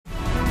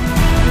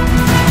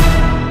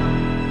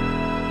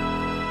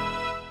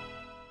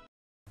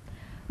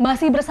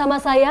Masih bersama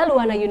saya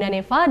Luana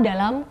Yunaneva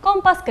dalam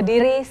Kompas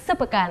Kediri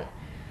Sepekan.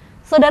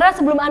 Saudara,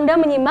 sebelum Anda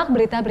menyimak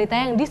berita-berita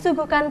yang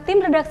disuguhkan tim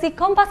redaksi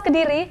Kompas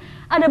Kediri,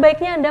 ada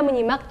baiknya Anda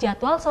menyimak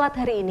jadwal sholat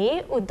hari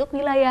ini untuk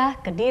wilayah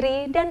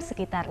Kediri dan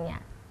sekitarnya.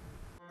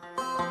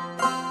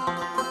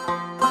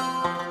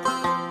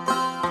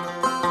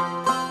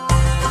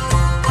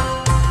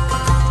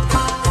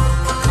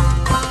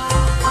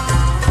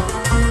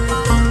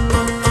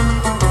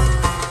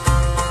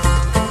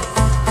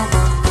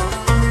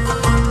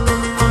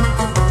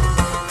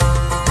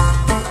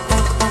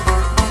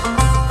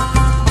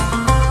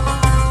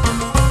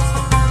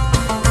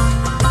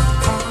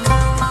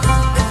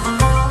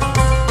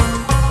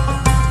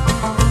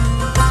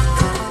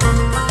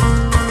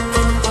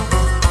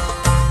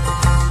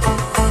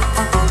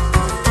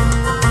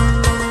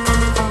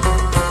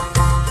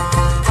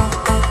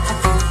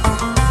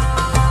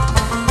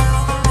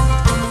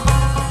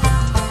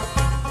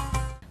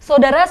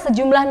 Saudara,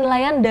 sejumlah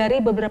nelayan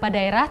dari beberapa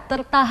daerah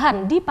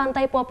tertahan di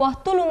Pantai Popoh,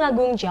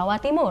 Tulungagung, Jawa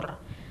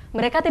Timur.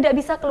 Mereka tidak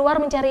bisa keluar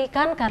mencari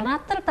ikan karena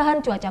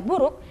tertahan cuaca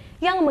buruk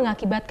yang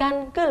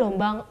mengakibatkan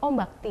gelombang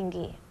ombak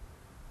tinggi.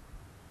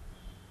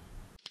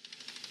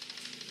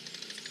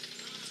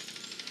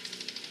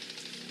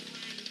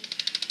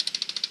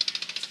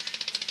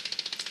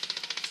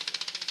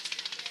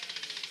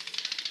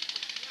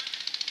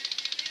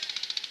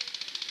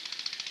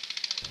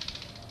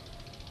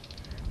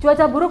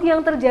 Cuaca buruk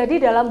yang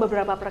terjadi dalam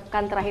beberapa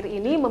pekan terakhir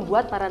ini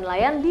membuat para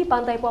nelayan di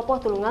Pantai Popoh,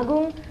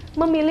 Tulungagung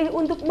memilih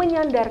untuk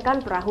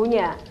menyandarkan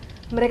perahunya.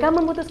 Mereka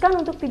memutuskan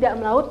untuk tidak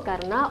melaut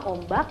karena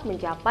ombak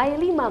mencapai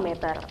 5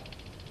 meter.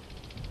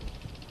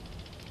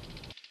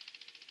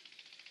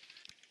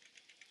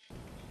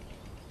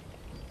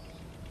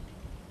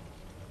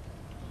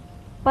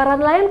 Para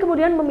nelayan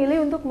kemudian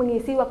memilih untuk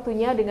mengisi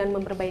waktunya dengan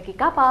memperbaiki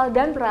kapal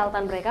dan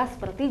peralatan mereka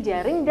seperti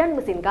jaring dan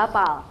mesin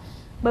kapal.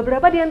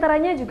 Beberapa di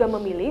antaranya juga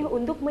memilih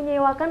untuk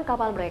menyewakan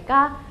kapal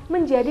mereka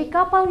menjadi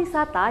kapal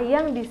wisata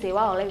yang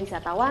disewa oleh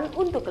wisatawan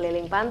untuk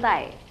keliling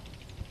pantai.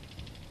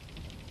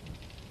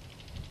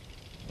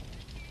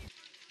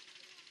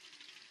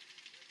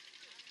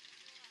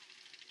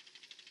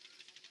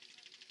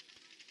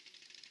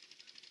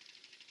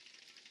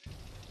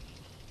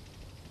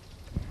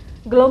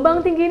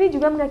 Gelombang tinggi ini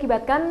juga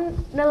mengakibatkan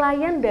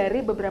nelayan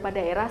dari beberapa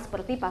daerah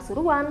seperti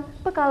Pasuruan,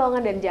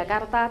 Pekalongan, dan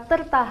Jakarta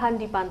tertahan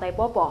di Pantai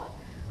Popoh.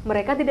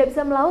 Mereka tidak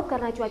bisa melaut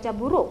karena cuaca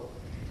buruk.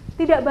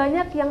 Tidak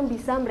banyak yang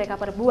bisa mereka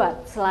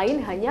perbuat,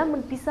 selain hanya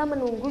bisa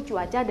menunggu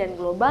cuaca dan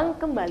gelombang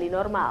kembali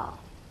normal.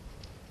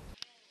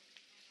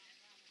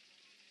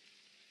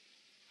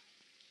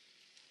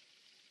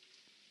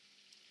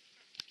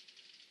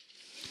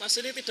 Mas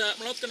ini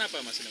tidak melaut kenapa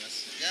Mas ini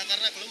Mas? Ya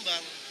karena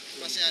gelombang,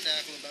 masih ada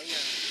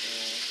gelombangnya.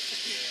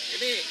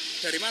 Ini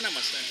dari mana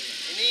Mas?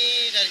 Ini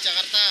dari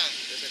Jakarta.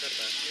 Dari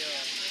Jakarta. Ya.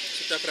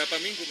 Sudah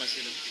berapa minggu Mas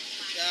ini?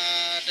 Ya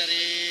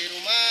dari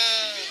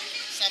rumah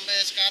sampai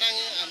sekarang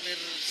hampir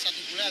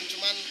 1 bulan,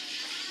 cuman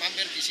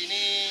mampir di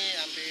sini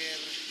hampir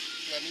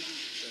 2 minggu.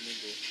 2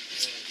 minggu.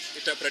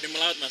 Tidak berani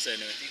melaut Mas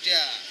ini?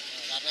 Tidak,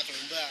 karena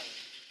gelombang.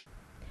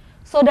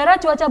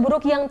 Saudara, cuaca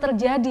buruk yang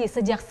terjadi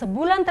sejak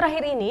sebulan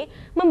terakhir ini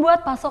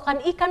membuat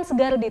pasokan ikan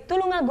segar di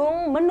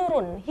Tulungagung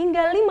menurun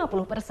hingga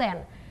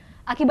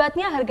 50%.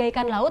 Akibatnya harga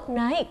ikan laut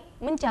naik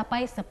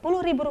mencapai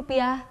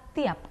Rp10.000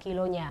 tiap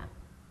kilonya.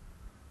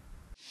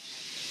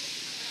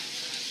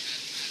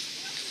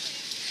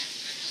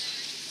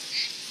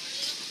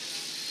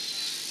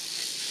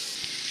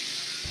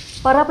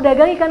 Para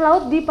pedagang ikan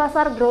laut di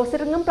Pasar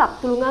Grosir Ngemplak,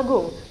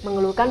 Tulungagung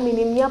mengeluhkan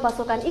minimnya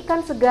pasokan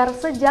ikan segar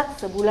sejak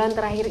sebulan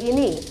terakhir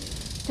ini.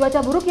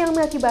 Cuaca buruk yang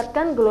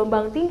mengakibatkan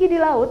gelombang tinggi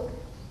di laut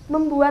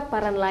membuat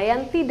para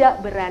nelayan tidak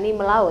berani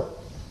melaut.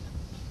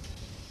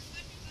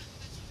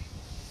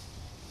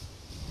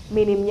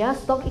 Minimnya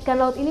stok ikan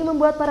laut ini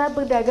membuat para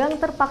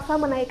pedagang terpaksa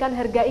menaikkan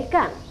harga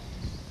ikan.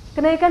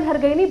 Kenaikan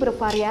harga ini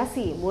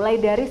bervariasi, mulai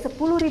dari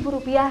Rp10.000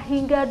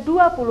 hingga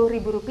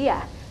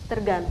Rp20.000.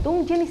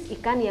 Tergantung jenis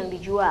ikan yang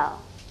dijual.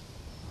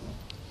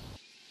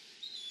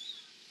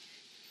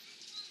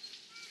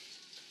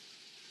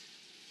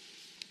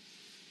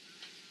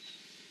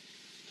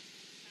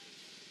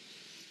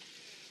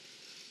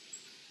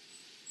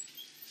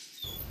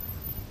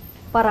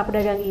 Para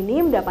pedagang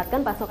ini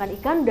mendapatkan pasokan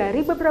ikan dari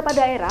beberapa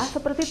daerah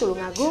seperti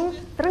Tulungagung,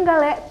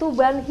 Trenggalek,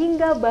 Tuban,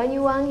 hingga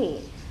Banyuwangi.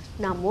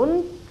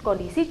 Namun,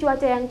 kondisi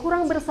cuaca yang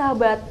kurang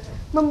bersahabat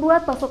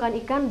membuat pasokan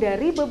ikan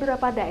dari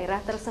beberapa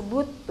daerah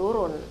tersebut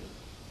turun.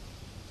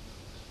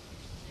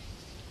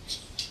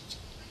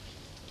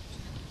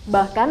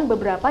 Bahkan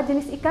beberapa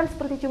jenis ikan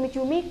seperti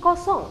cumi-cumi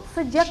kosong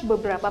sejak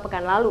beberapa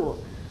pekan lalu.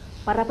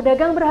 Para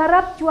pedagang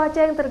berharap cuaca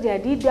yang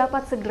terjadi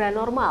dapat segera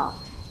normal,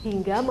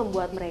 hingga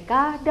membuat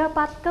mereka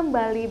dapat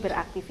kembali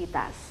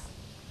beraktivitas.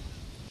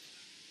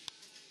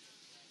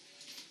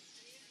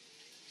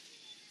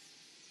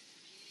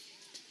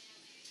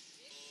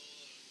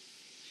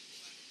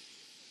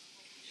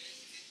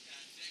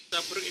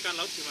 Cuaca buruk ikan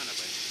laut gimana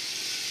Pak?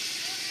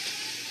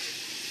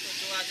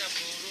 Cuaca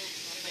buruk,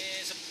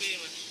 ini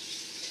sepi Mas.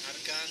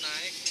 Harga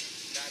naik,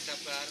 nggak ada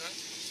barang.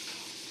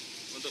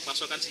 Untuk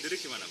pasokan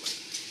sendiri gimana Pak?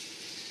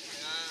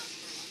 Ya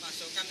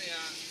pasokan ya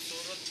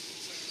surut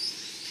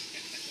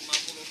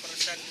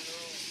 50% itu.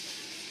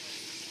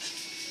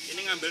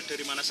 Ini ngambil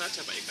dari mana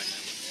saja Pak ikannya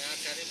Pak? Ya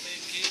dari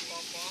Pegi,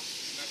 Popo,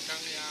 kadang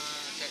ya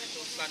dari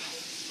Tuban,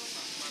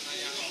 mana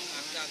yang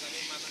ada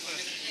tapi mana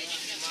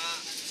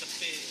cuma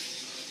sepi.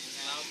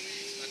 Laut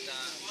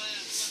ada.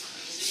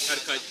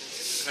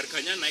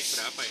 Harganya naik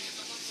berapa ini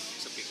Pak?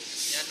 Sepi.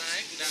 Ya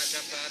naik, tidak ada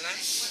barang,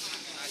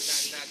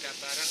 ada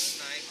barang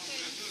naik.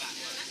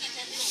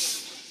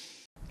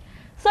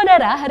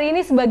 Saudara, hari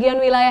ini sebagian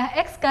wilayah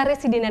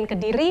eks-Karesidenan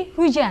Kediri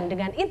hujan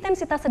dengan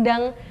intensitas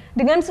sedang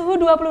dengan suhu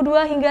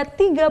 22 hingga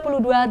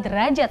 32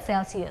 derajat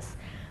Celcius.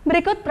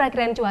 Berikut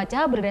perakiraan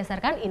cuaca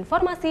berdasarkan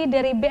informasi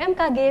dari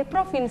BMKG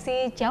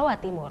Provinsi Jawa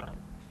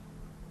Timur.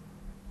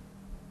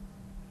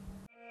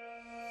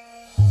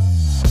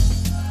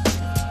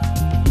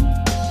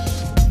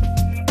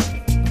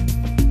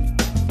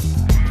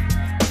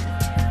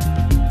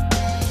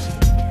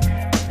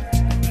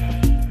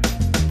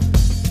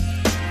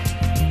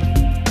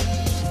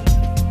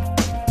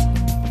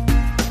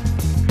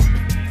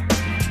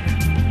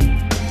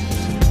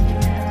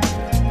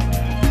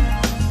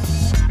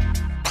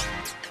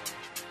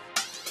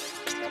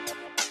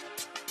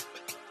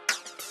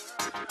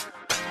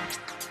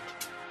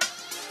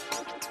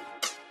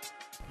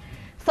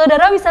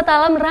 Saudara, wisata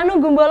alam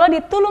Ranu Gumbolo di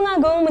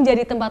Tulungagung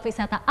menjadi tempat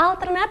wisata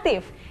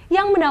alternatif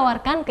yang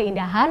menawarkan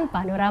keindahan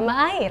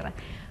panorama air.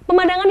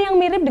 Pemandangan yang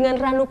mirip dengan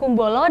Ranu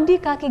Gumbolo di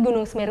kaki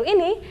Gunung Semeru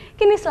ini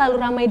kini selalu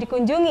ramai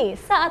dikunjungi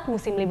saat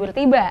musim libur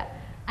tiba.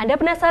 Anda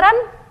penasaran?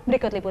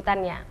 Berikut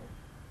liputannya.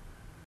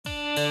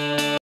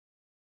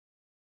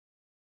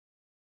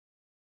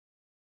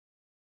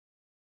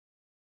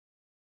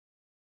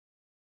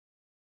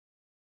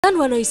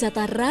 Wahana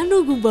wisata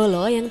Ranu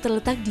Gumbolo yang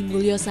terletak di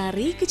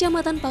Mulyosari,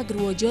 Kecamatan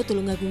Pagerwojo,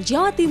 Tulungagung,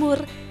 Jawa Timur,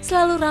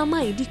 selalu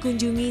ramai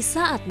dikunjungi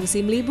saat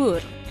musim libur.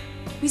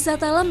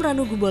 Wisata alam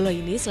Ranu Gumbolo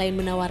ini selain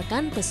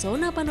menawarkan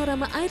pesona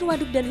panorama air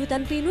waduk dan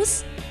hutan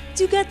pinus,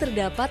 juga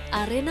terdapat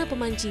arena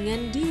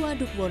pemancingan di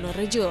Waduk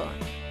Wonorejo.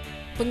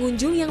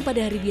 Pengunjung yang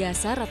pada hari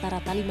biasa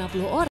rata-rata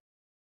 50 orang,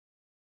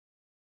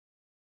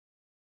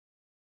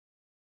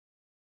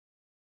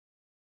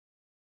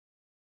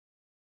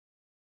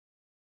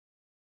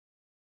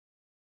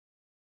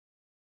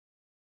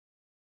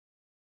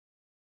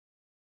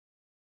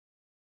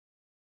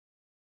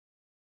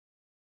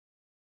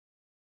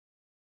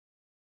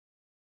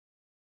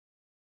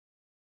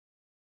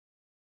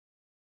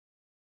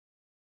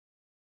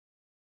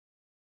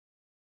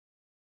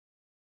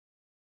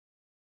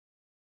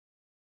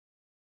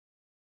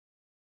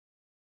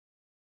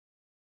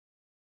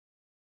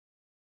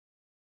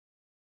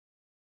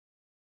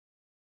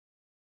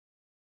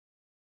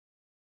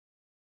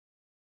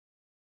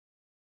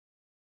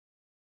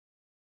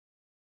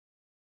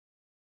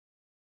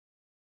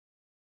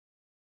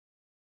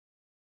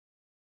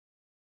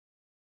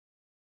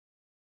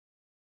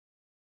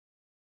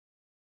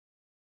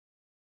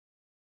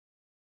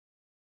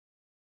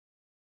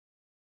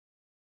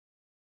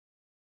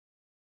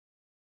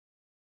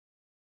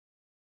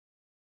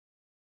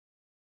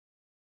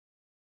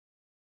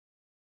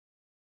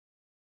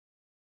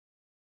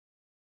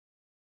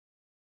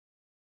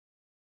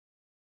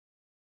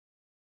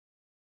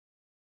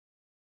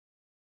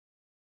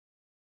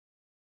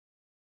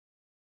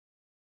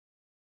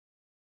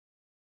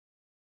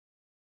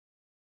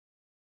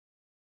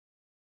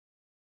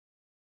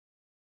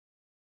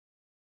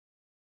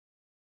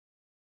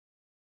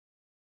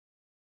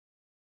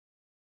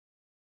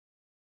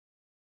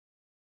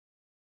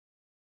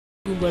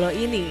 Gumbolo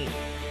ini.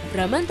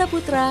 Bramanta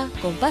Putra,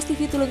 Kompas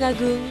TV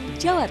Tulungagung,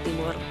 Jawa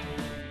Timur.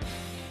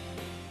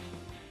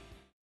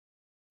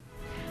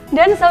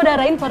 Dan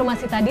saudara,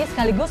 informasi tadi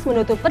sekaligus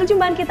menutup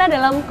perjumpaan kita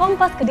dalam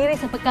Kompas Kediri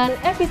Sepekan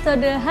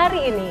episode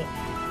hari ini.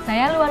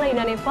 Saya Luana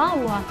Yunaneva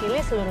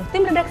mewakili seluruh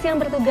tim redaksi yang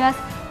bertugas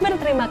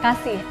berterima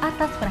kasih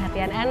atas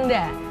perhatian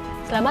Anda.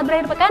 Selamat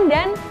berakhir pekan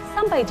dan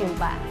sampai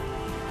jumpa.